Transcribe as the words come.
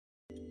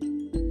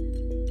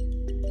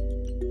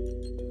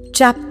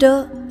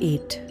Chapter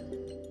 8.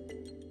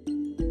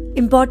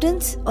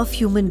 Importance of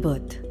Human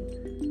Birth.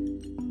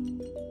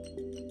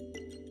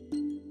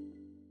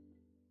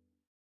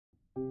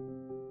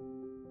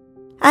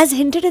 As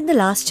hinted in the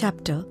last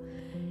chapter,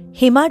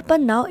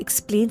 Hemadpant now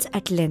explains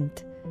at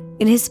length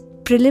in his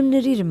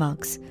preliminary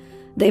remarks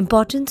the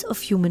importance of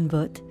human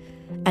birth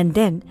and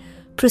then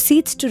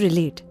proceeds to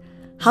relate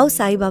how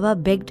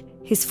Saibaba begged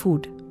his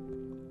food,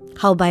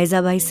 how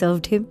Baijabai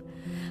served him,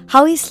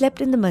 how he slept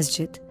in the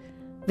masjid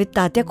with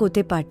Tatya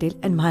Kote Patil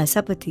and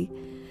Mahalsapati,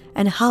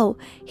 and how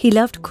he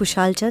loved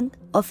Khushalchand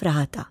of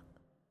Rahata.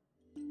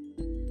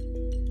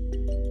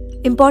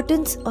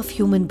 Importance of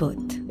human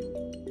birth.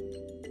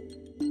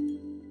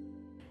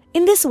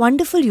 In this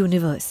wonderful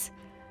universe,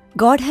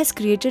 God has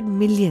created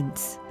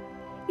millions,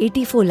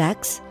 84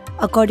 lakhs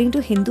according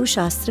to Hindu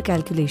Shastra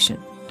calculation,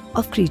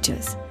 of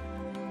creatures,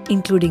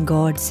 including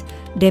gods,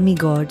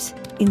 demigods,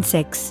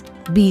 insects,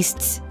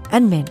 beasts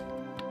and men,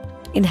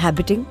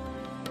 inhabiting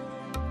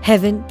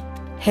heaven,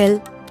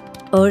 hell,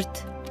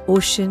 earth,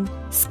 ocean,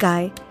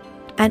 sky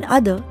and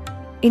other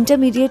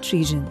intermediate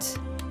regions.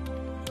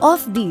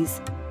 Of these,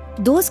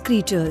 those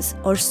creatures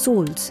or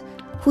souls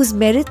whose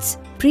merits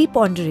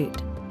preponderate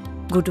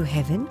go to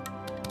heaven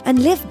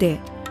and live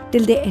there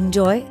till they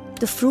enjoy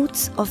the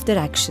fruits of their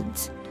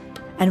actions,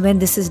 and when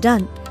this is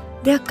done,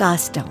 they are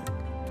cast down,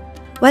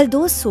 while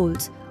those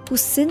souls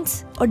whose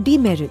sins or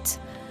demerits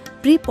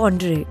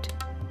preponderate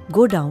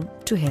go down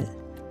to hell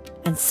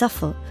and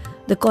suffer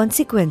the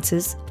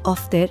consequences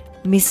of their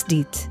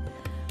misdeeds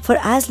for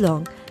as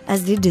long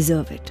as they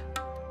deserve it.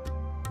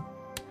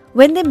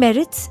 When their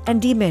merits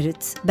and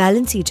demerits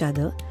balance each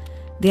other,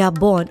 they are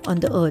born on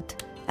the earth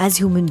as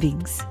human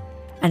beings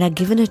and are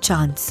given a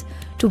chance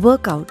to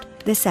work out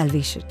their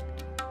salvation.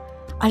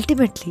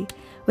 Ultimately,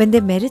 when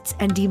their merits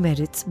and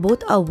demerits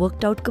both are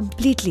worked out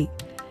completely,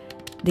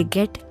 they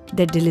get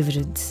their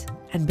deliverance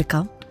and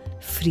become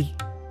free.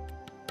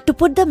 To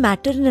put the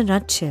matter in a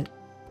nutshell,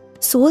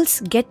 souls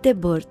get their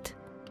birth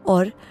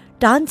or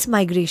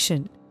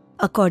transmigration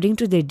according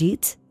to their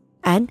deeds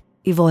and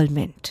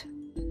evolvement.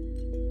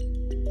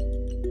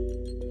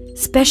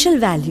 Special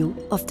value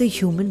of the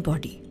human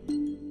body.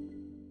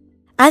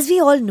 As we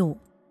all know,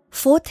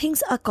 4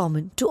 things are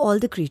common to all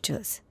the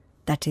creatures,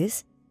 that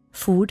is,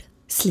 food,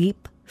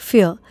 sleep,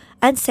 fear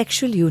and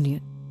sexual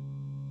union.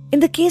 In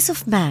the case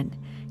of man,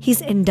 he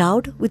is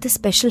endowed with a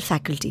special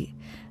faculty,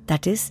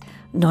 that is,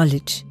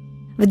 knowledge,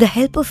 with the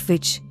help of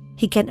which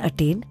he can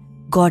attain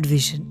God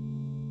vision,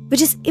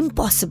 which is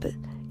impossible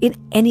in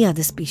any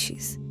other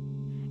species.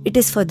 It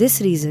is for this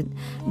reason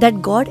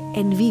that God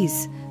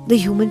envies the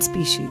human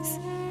species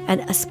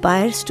and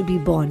aspires to be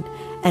born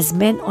as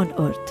men on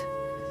earth,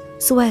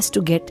 so as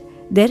to get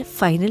their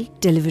final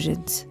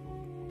deliverance.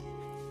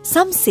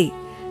 Some say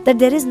that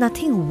there is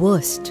nothing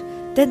worse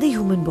than the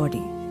human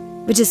body,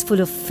 which is full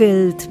of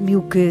filth,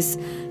 mucus,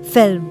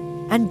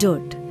 film and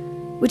dirt,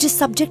 which is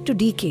subject to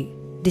decay,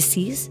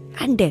 disease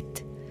and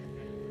death.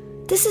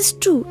 This is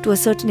true to a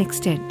certain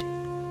extent,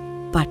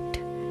 but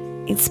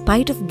in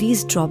spite of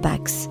these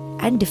drawbacks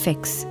and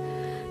defects,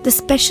 the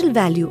special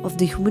value of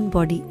the human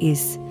body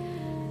is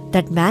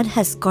that man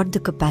has got the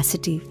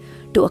capacity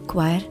to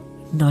acquire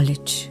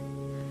knowledge.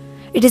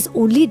 It is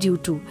only due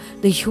to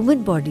the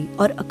human body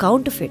or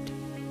account of it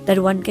that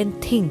one can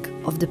think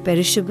of the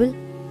perishable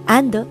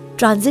and the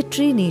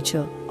transitory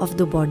nature of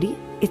the body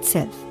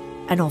itself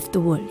and of the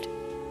world,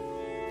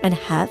 and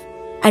have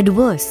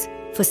adverse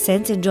for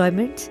sense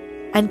enjoyments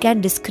and can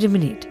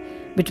discriminate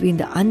between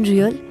the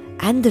unreal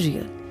and the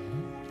real,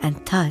 and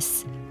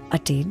thus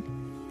attain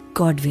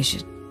God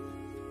vision.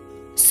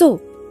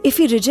 So, if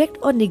we reject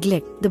or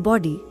neglect the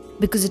body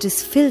because it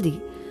is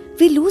filthy,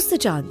 we lose the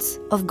chance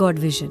of God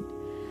vision.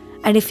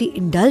 And if we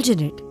indulge in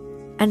it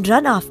and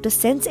run after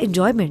sense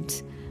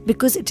enjoyments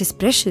because it is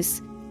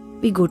precious,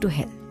 we go to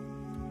hell.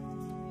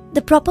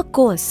 The proper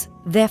course,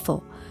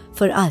 therefore,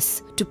 for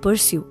us to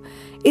pursue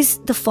is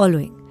the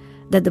following: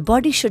 that the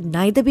body should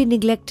neither be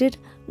neglected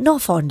nor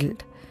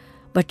fondled,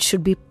 but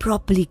should be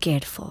properly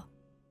cared for,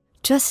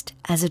 just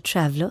as a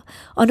traveller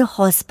on a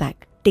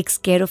horseback takes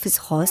care of his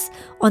horse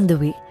on the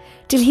way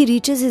till he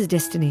reaches his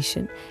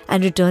destination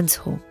and returns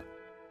home.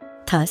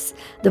 Thus,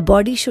 the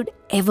body should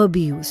ever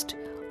be used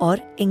or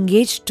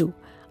engaged to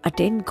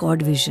attain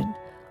God vision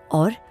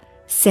or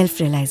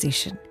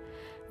self-realization,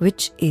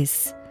 which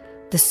is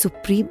the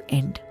supreme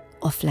end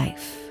of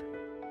life.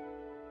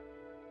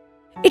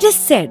 It is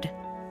said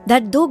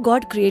that though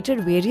God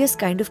created various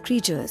kinds of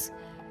creatures,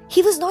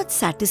 He was not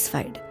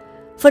satisfied,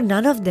 for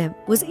none of them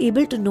was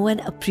able to know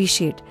and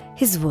appreciate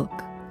His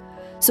work.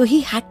 So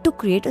He had to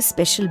create a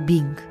special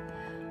being,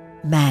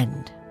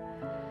 man,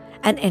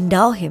 and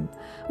endow him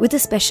with a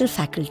special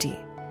faculty,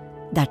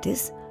 that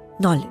is,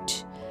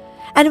 knowledge.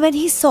 And when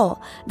He saw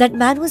that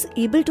man was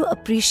able to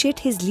appreciate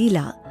His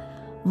Leela,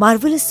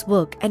 marvelous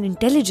work and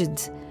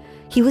intelligence,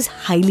 He was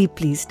highly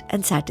pleased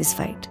and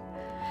satisfied.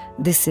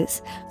 This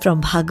is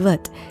from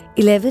Bhagavad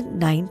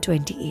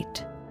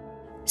 11:9-28.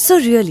 So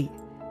really,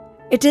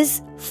 it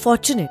is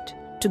fortunate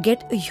to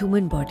get a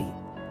human body.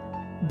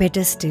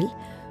 Better still,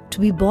 to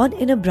be born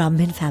in a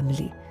Brahmin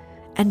family,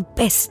 and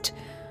best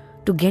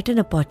to get an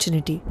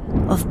opportunity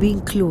of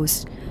being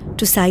close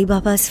to Sai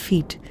Baba's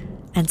feet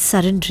and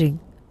surrendering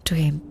to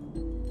him.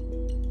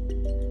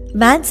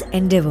 Man's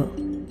endeavour.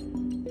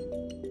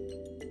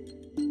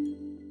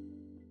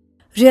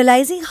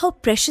 Realizing how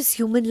precious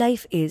human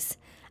life is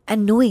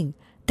and knowing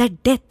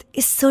that death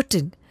is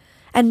certain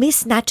and may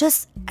snatch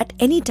us at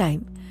any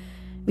time,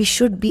 we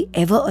should be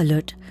ever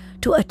alert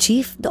to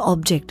achieve the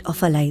object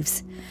of our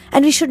lives,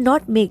 and we should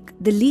not make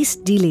the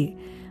least delay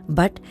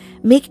but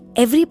make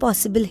every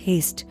possible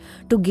haste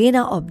to gain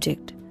our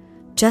object,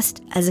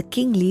 just as a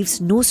king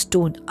leaves no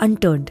stone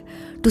unturned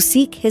to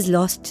seek his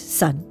lost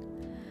son.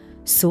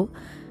 So,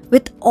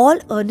 with all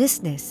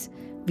earnestness,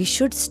 we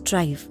should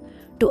strive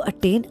to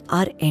attain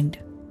our end,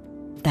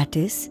 that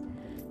is,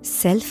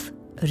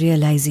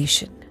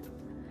 self-realization.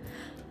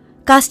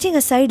 Casting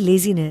aside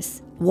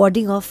laziness,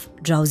 warding off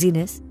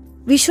drowsiness,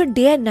 we should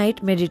day and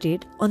night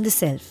meditate on the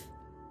self.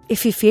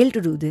 If we fail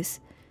to do this,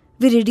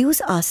 we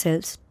reduce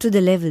ourselves to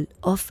the level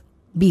of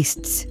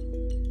beasts.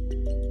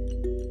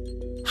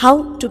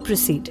 How to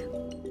proceed?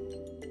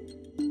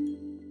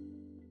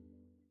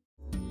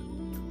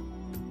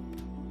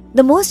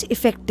 The most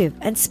effective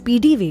and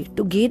speedy way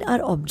to gain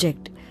our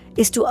object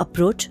is to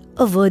approach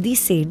a worthy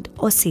saint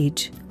or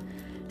sage,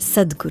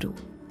 Sadguru,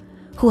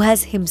 who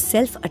has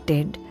himself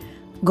attained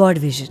God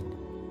vision.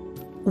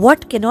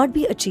 What cannot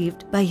be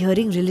achieved by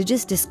hearing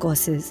religious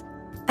discourses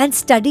and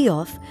study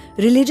of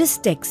religious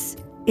texts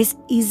is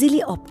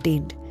easily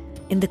obtained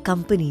in the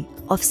company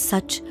of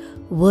such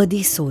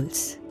worthy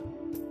souls.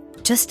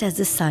 Just as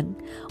the sun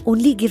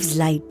only gives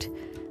light,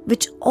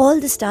 which all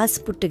the stars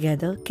put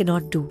together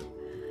cannot do,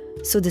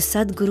 so the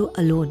Sadguru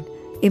alone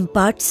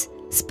imparts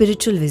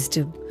spiritual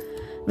wisdom,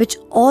 which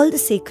all the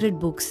sacred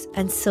books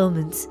and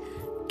sermons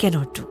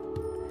cannot do.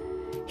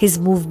 His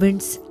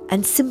movements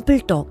and simple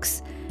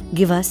talks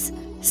give us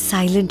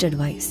silent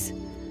advice.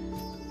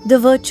 The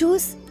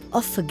virtues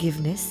of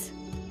forgiveness,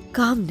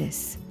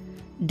 calmness,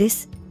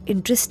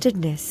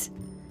 disinterestedness,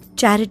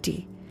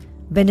 charity,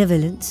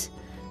 benevolence,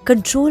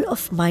 control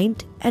of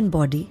mind and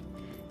body,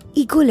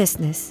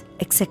 egolessness,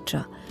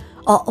 etc.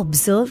 are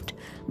observed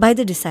by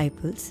the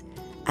disciples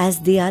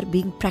as they are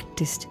being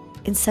practiced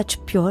in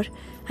such pure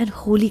and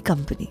holy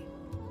company.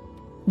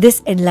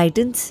 This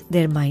enlightens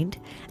their mind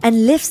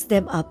and lifts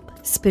them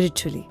up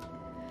spiritually.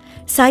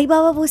 Sai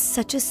Baba was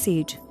such a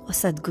sage or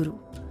Sadguru.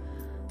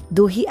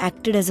 Though he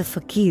acted as a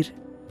fakir,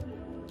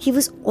 he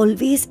was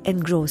always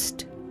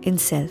engrossed in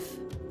self.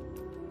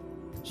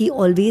 He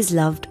always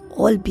loved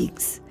all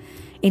beings,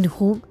 in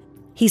whom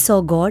he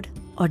saw God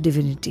or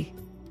divinity.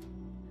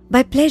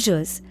 By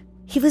pleasures,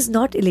 he was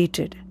not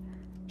elated.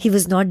 He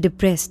was not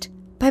depressed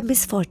by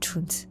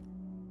misfortunes.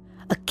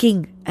 A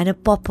king and a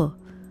pauper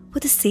were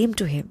the same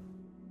to him.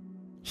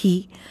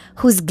 He,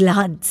 whose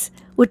glance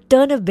would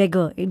turn a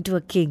beggar into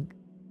a king,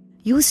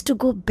 used to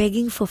go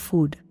begging for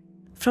food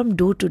from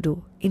door to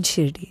door in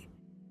Shirdi.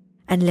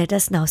 And let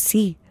us now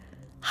see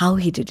how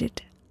he did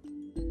it.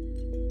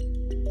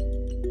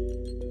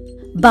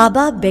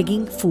 Baba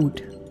begging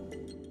food.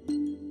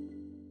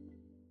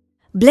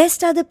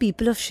 Blessed are the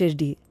people of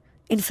Shirdi,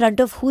 in front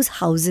of whose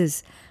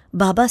houses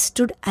Baba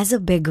stood as a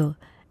beggar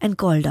and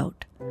called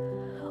out,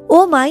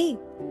 "Oh my,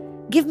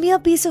 give me a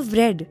piece of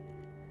bread,"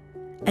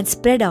 and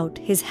spread out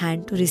his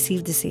hand to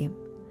receive the same.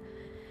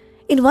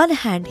 In one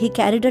hand he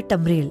carried a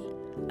tamrel,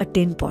 a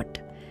tin pot,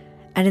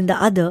 and in the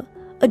other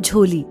a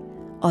jholi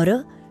or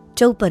a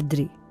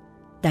chaupadri,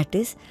 that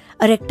is,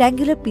 a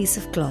rectangular piece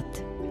of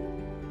cloth.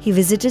 He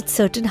visited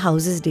certain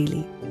houses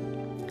daily.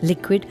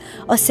 Liquid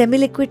or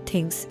semi-liquid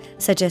things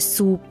such as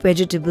soup,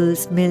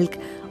 vegetables, milk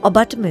or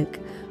buttermilk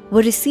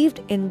were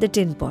received in the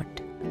tin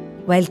pot,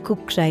 while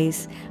cooked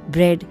rice,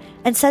 bread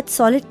and such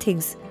solid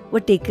things were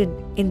taken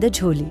in the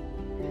jholi.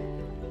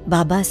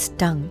 Baba's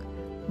tongue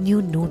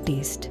knew no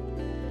taste,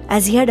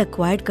 as he had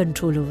acquired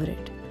control over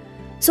it.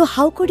 So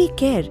how could he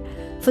care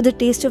for the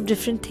taste of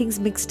different things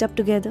mixed up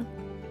together?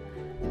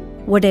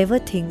 Whatever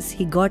things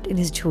he got in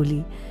his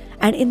jholi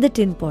and in the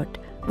tin pot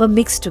were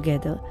mixed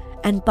together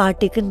and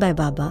partaken by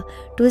Baba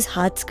to his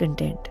heart's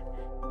content.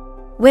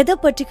 Whether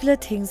particular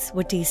things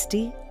were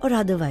tasty or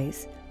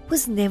otherwise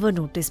was never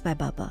noticed by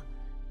Baba,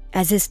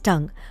 as his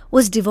tongue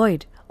was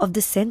devoid of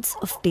the sense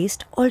of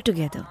taste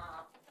altogether.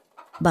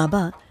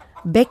 Baba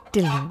begged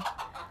till noon,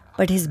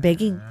 but his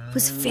begging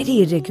was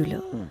very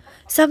irregular.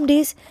 Some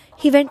days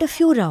he went a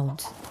few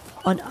rounds,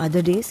 on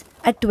other days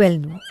at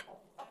 12 noon.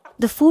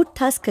 The food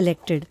thus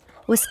collected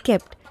was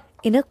kept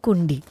in a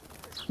kundi,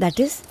 that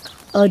is,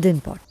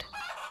 earthen pot.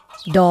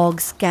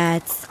 Dogs,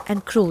 cats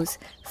and crows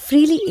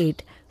freely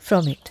ate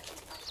from it,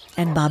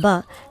 and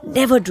Baba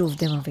never drove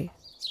them away.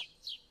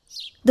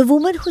 The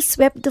woman who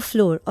swept the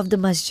floor of the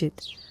masjid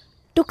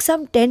took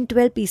some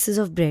 10-12 pieces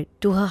of bread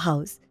to her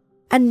house,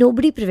 and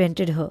nobody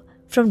prevented her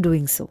from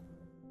doing so.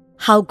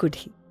 How could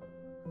he,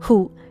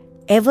 who,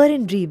 ever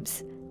in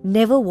dreams,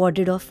 never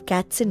warded off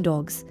cats and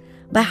dogs,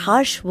 by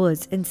harsh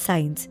words and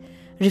signs,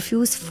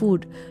 refuse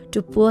food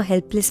to poor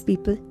helpless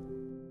people?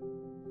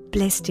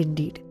 Blessed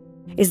indeed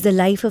is the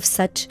life of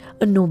such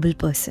a noble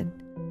person.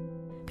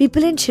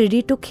 People in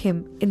Shirdi took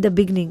him in the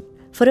beginning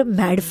for a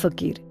mad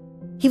fakir.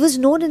 He was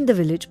known in the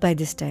village by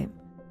this time.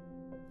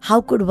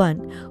 How could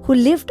one who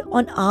lived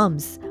on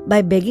alms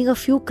by begging a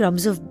few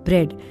crumbs of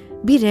bread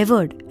be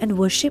revered and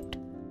worshipped?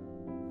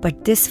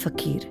 But this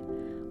fakir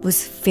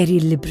was very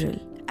liberal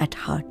at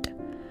heart,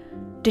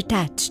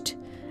 detached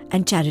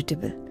and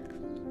charitable.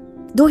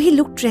 Though he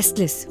looked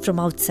restless from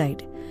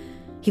outside,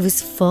 he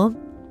was firm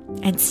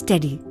and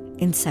steady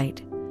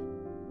inside.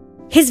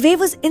 His way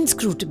was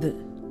inscrutable.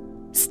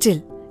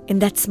 Still, in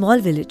that small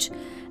village,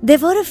 there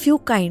were a few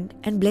kind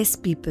and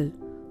blessed people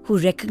who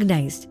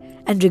recognized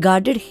and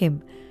regarded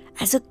him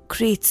as a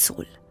great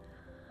soul.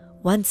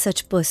 One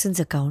such person's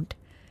account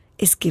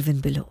is given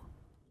below.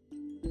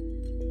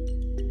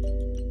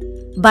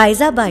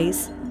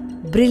 Baijabai's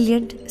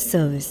brilliant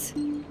service.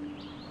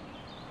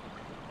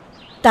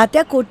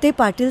 Tatya Kotte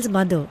Patil's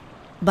mother,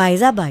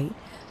 Baijabai,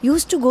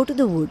 used to go to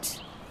the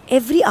woods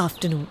every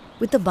afternoon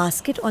with a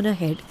basket on her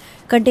head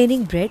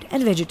containing bread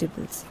and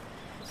vegetables.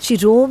 She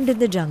roamed in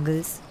the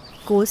jungles,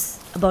 course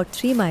about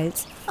 3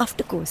 miles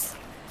after course,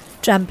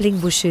 trampling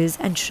bushes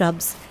and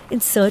shrubs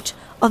in search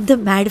of the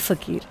mad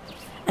fakir,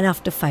 and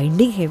after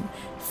finding him,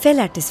 fell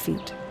at his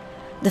feet.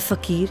 The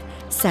fakir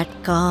sat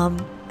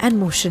calm and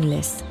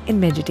motionless in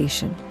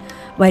meditation,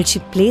 while she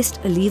placed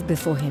a leaf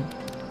before him,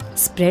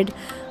 spread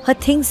her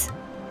things,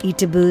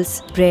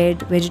 eatables,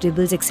 bread,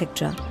 vegetables,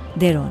 etc.,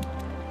 thereon,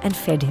 and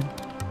fed him.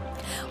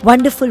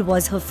 Wonderful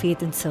was her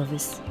faith and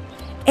service.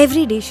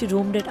 Every day she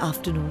roamed at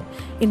afternoon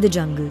in the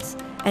jungles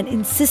and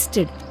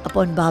insisted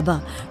upon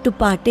Baba to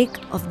partake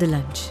of the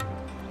lunch.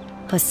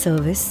 Her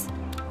service,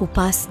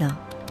 upasana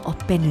or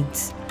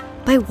penance,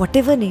 by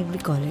whatever name we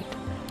call it,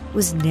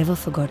 was never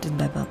forgotten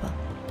by Baba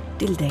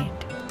till the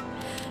end.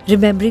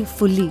 Remembering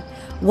fully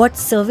what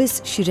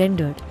service she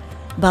rendered,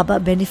 Baba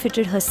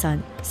benefited her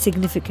son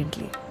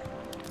significantly.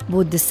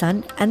 Both the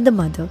son and the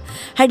mother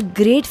had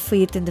great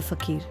faith in the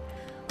fakir,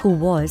 who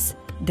was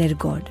their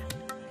god.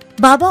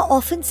 Baba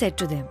often said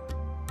to them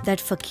that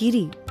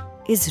fakiri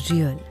is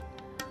real.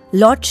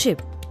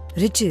 Lordship,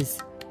 riches,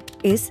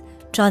 is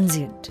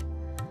transient.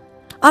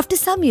 After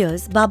some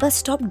years, Baba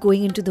stopped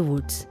going into the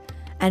woods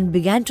and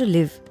began to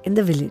live in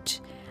the village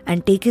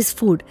and take his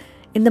food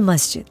in the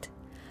masjid.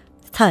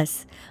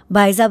 Thus,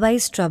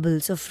 Baijabai's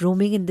troubles of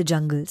roaming in the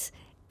jungles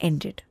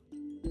ended.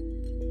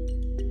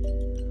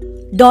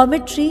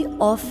 Dormitory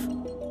of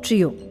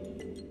Trio.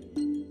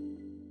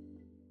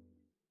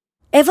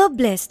 Ever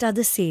blessed are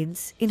the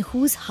saints in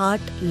whose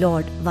heart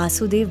Lord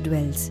Vasudev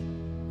dwells,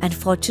 and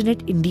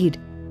fortunate indeed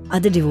are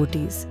the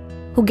devotees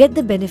who get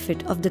the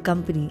benefit of the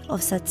company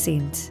of such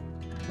saints.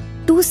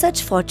 2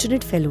 such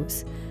fortunate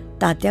fellows,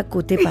 Tatya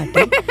Kotte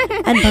Patil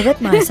and Bhagat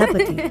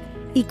Mahasapati,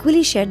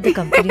 equally shared the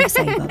company of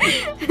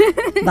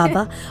Saibaba.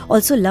 Baba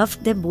also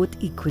loved them both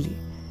equally.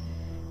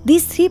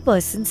 These 3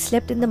 persons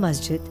slept in the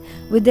masjid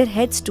with their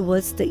heads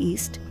towards the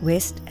east,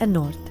 west and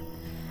north,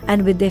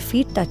 and with their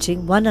feet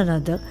touching one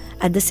another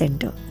at the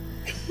center.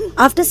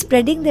 After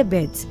spreading their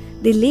beds,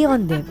 they lay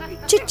on them,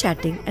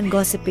 chit-chatting and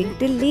gossiping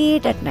till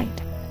late at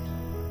night.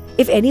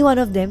 If any one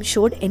of them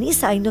showed any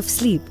sign of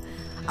sleep,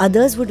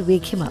 others would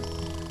wake him up.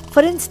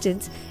 For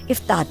instance,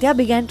 if Tatya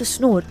began to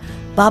snore,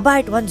 Baba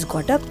at once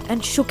got up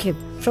and shook him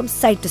from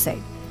side to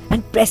side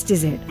and pressed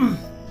his head.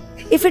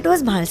 If it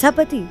was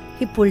Mahasapati,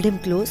 he pulled him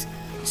close,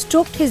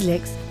 stroked his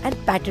legs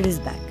and patted his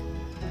back.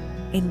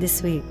 In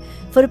this way,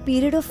 for a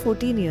period of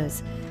 14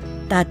 years,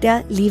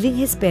 Tatya, leaving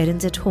his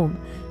parents at home,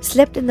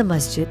 slept in the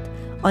masjid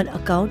on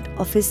account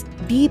of his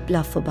deep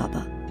love for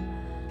Baba.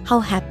 How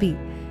happy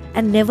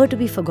and never to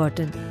be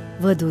forgotten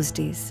were those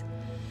days.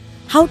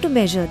 How to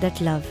measure that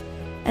love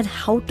and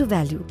how to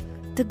value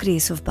the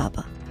grace of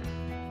Baba.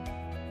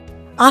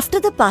 After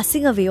the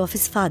passing away of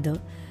his father,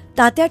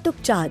 Tatya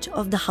took charge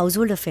of the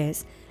household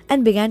affairs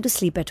and began to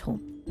sleep at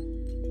home.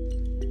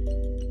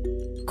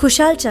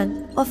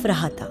 Khushalchand of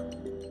Rahata.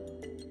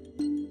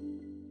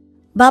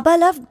 Baba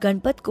loved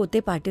Ganpat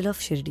Kotte Patil of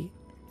Shirdi.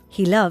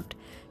 He loved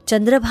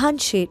Chandrabhan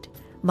Sheth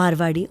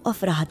Marwadi of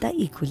Rahata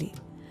equally.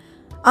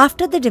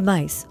 After the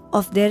demise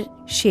of their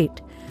Sheth,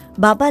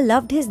 Baba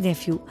loved his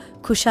nephew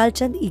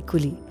Khushalchand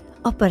equally,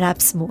 or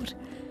perhaps more,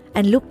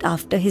 and looked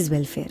after his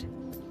welfare,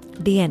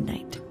 day and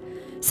night.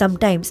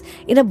 Sometimes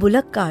in a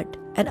bullock cart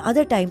and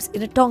other times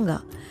in a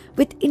tonga,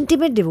 with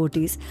intimate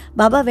devotees,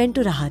 Baba went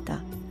to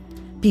Rahata.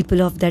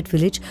 People of that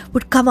village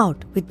would come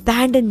out with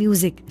band and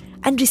music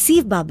and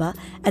receive Baba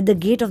at the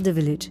gate of the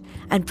village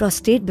and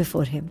prostrate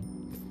before him.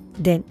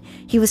 Then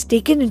he was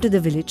taken into the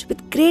village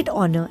with great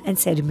honor and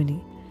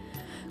ceremony.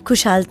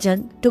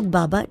 Khushalchand took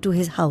Baba to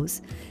his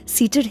house,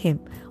 seated him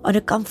on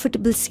a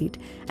comfortable seat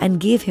and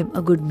gave him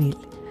a good meal.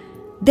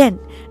 Then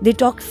they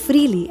talked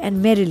freely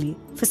and merrily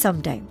for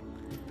some time,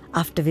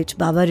 after which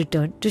Baba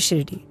returned to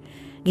Shirdi,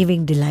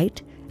 giving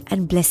delight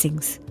and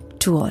blessings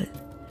to all.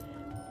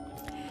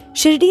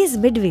 Shirdi is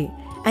midway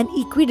and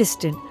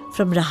equidistant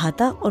from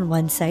Rahata on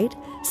one side,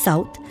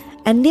 south,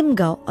 and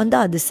Nimgaon on the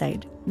other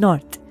side,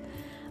 north.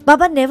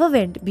 Baba never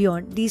went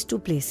beyond these 2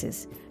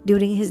 places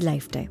during his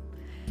lifetime.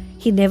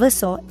 He never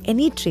saw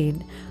any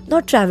train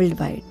nor travelled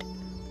by it.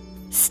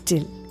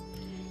 Still,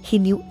 he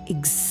knew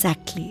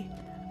exactly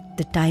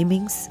the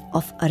timings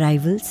of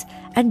arrivals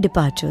and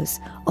departures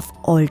of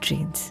all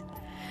trains.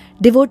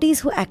 Devotees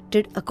who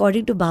acted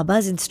according to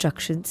Baba's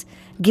instructions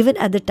given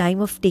at the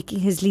time of taking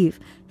his leave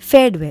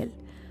fared well,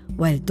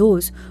 while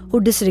those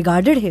who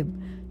disregarded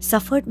him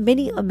suffered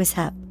many a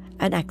mishap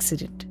and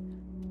accident.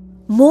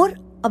 More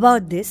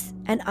about this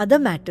and other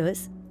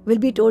matters will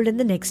be told in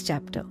the next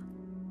chapter.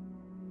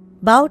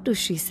 Bow to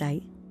Shri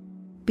Sai.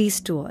 Peace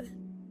to all.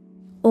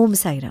 Om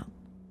Sai Ram.